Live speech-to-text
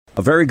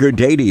A very good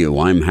day to you.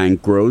 I'm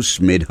Hank Gross,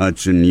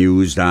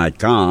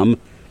 MidHudsonNews.com.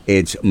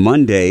 It's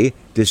Monday,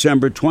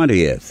 December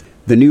 20th.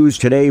 The news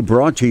today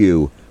brought to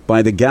you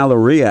by the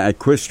Galleria at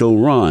Crystal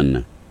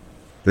Run.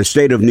 The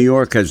state of New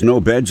York has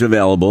no beds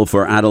available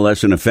for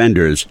adolescent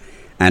offenders,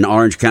 and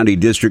Orange County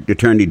District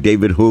Attorney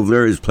David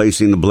Hoovler is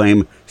placing the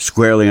blame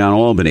squarely on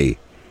Albany.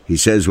 He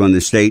says when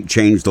the state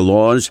changed the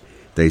laws,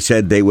 they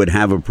said they would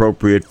have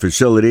appropriate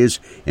facilities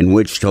in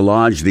which to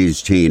lodge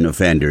these teen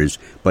offenders,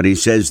 but he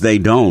says they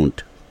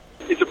don't.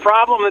 It's a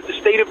problem that the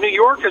state of New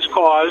York has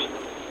caused,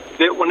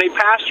 that when they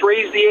passed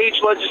raise the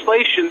age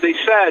legislation, they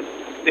said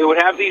they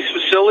would have these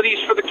facilities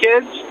for the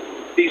kids.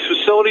 These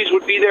facilities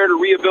would be there to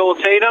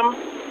rehabilitate them,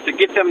 to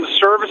get them the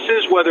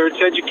services, whether it's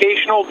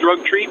educational,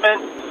 drug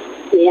treatment,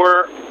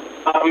 or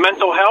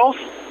mental health.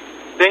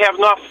 They have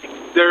nothing.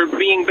 They're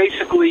being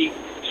basically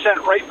sent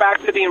right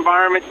back to the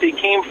environment they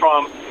came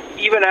from,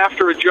 even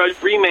after a judge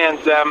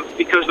remands them,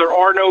 because there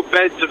are no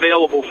beds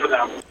available for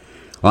them.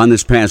 On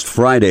this past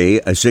Friday,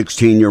 a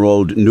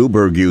 16-year-old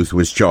Newburgh youth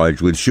was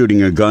charged with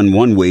shooting a gun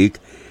one week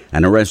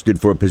and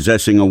arrested for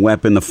possessing a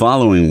weapon the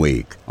following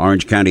week.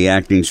 Orange County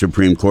Acting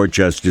Supreme Court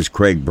Justice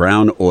Craig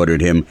Brown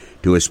ordered him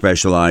to a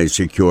specialized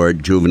secure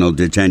juvenile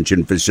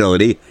detention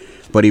facility,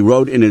 but he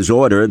wrote in his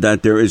order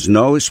that there is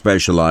no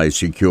specialized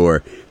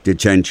secure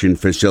detention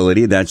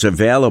facility that's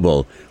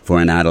available for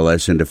an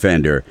adolescent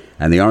offender,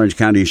 and the Orange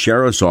County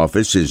Sheriff's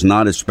Office is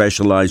not a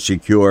specialized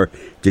secure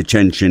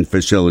detention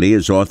facility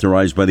as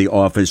authorized by the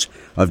Office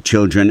of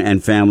Children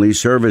and Family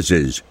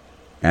Services.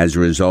 As a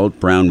result,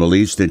 Brown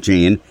released the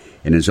teen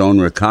in his own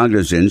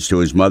recognizance to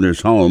his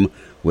mother's home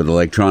with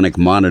electronic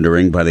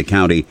monitoring by the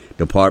County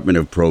Department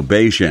of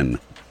Probation.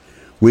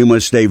 We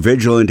must stay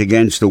vigilant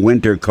against the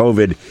winter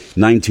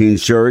COVID-19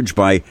 surge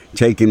by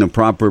taking the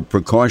proper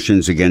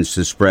precautions against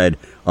the spread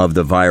of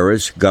the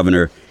virus,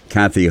 Governor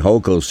Kathy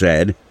Hochul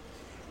said.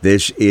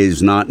 This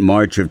is not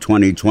March of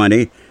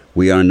 2020.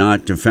 We are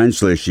not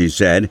defenseless, she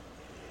said.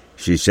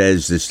 She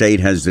says the state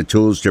has the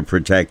tools to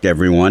protect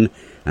everyone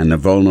and the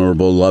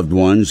vulnerable loved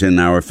ones in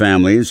our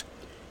families.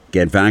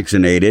 Get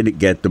vaccinated,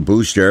 get the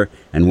booster,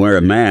 and wear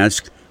a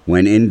mask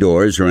when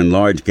indoors or in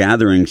large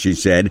gatherings, she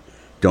said.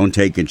 Don't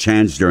take a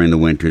chance during the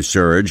winter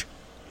surge.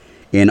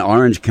 In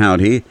Orange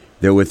County,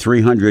 there were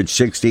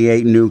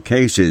 368 new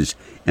cases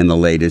in the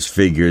latest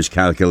figures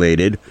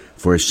calculated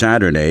for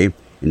Saturday.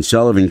 In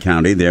Sullivan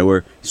County, there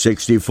were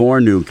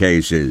 64 new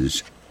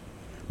cases.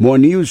 More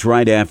news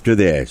right after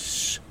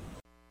this.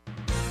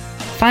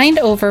 Find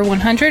over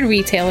 100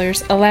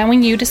 retailers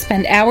allowing you to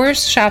spend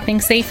hours shopping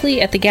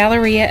safely at the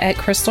Galleria at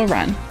Crystal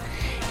Run.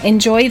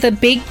 Enjoy the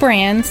big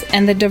brands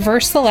and the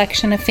diverse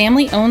selection of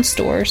family-owned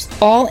stores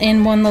all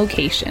in one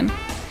location.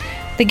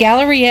 The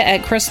Galleria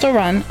at Crystal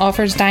Run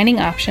offers dining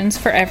options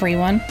for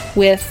everyone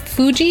with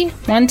Fuji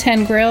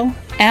 110 Grill,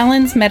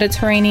 Allen's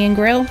Mediterranean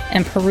Grill,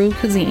 and Peru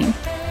Cuisine.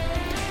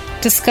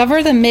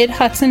 Discover the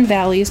Mid-Hudson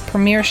Valley's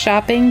premier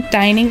shopping,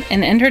 dining,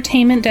 and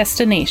entertainment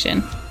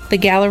destination, the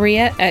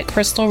Galleria at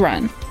Crystal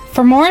Run.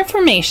 For more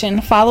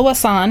information, follow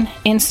us on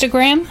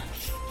Instagram,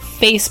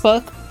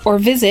 Facebook, or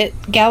visit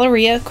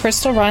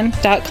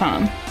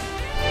GalleriaCrystalRun.com.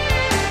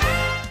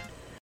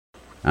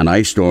 An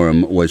ice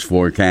storm was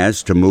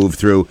forecast to move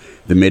through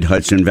the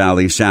Mid-Hudson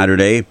Valley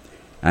Saturday,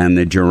 and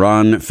the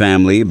Giron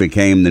family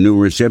became the new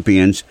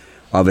recipients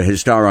of a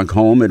historic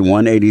home at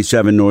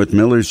 187 North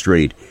Miller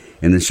Street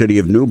in the city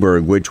of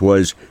Newburgh, which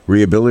was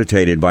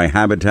rehabilitated by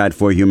Habitat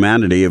for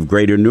Humanity of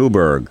Greater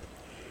Newburgh.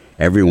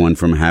 Everyone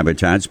from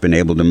Habitat's been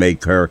able to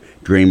make her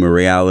dream a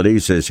reality,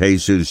 says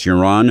Jesus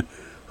Giron,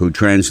 who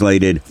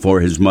translated for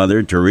his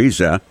mother,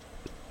 Teresa.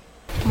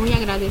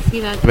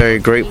 Very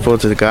grateful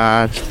to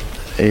God.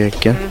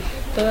 Everybody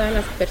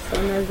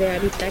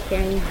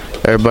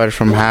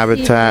from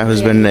Habitat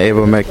who's been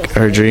able to make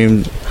her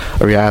dream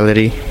a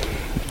reality.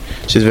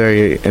 She's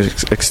very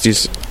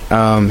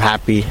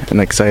happy and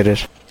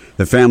excited.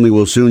 The family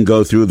will soon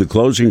go through the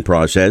closing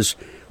process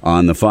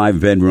on the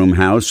 5-bedroom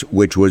house,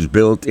 which was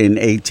built in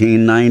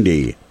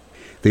 1890.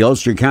 The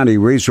Ulster County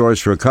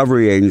Resource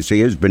Recovery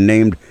Agency has been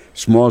named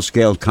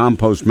Small-Scale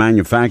Compost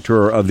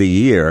Manufacturer of the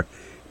Year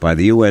by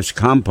the U.S.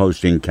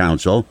 Composting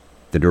Council.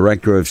 The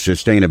Director of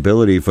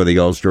Sustainability for the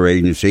Ulster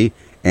Agency,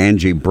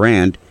 Angie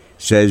Brandt,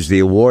 says the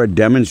award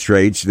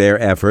demonstrates their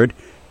effort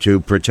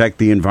to protect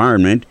the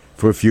environment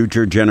for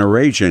future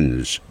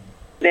generations.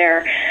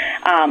 Their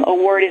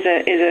award is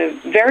a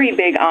very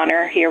big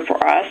honor here for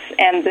us,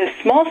 and the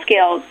Small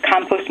Scale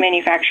Compost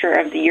Manufacturer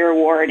of the Year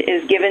award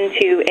is given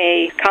to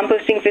a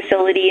composting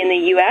facility in the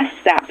U.S.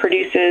 that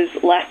produces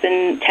less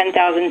than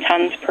 10,000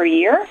 tons per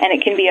year, and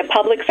it can be a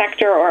public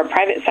sector or a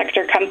private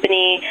sector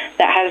company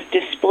that has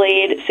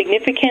displayed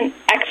significant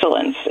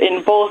excellence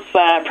in both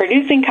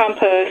producing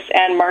compost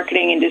and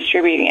marketing and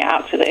distributing it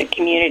out to the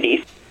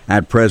communities.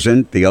 At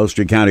present, the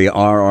Ulster County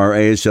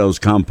RRA sells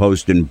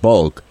compost in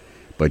bulk,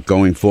 but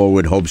going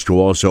forward hopes to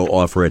also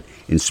offer it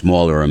in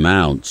smaller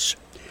amounts.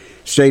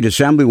 State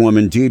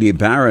Assemblywoman Dee Dee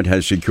Barrett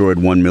has secured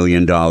 $1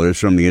 million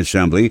from the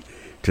Assembly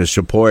to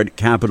support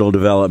capital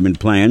development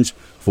plans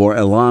for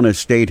Ilana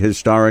State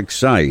Historic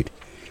Site.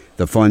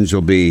 The funds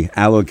will be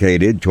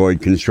allocated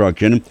toward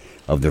construction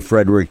of the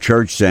Frederick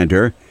Church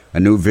Center, a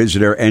new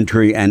visitor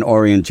entry and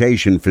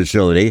orientation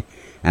facility,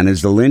 and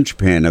is the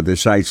linchpin of the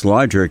site's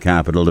larger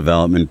capital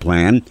development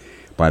plan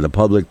by the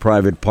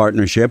public-private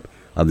partnership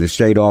of the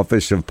State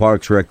Office of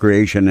Parks,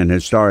 Recreation, and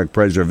Historic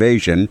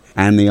Preservation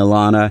and the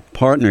Alana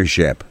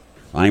Partnership.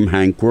 I'm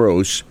Hank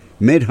Gross,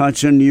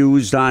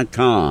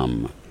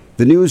 MidHudsonNews.com.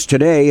 The news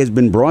today has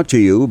been brought to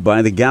you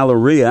by the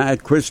Galleria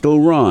at Crystal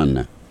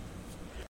Run.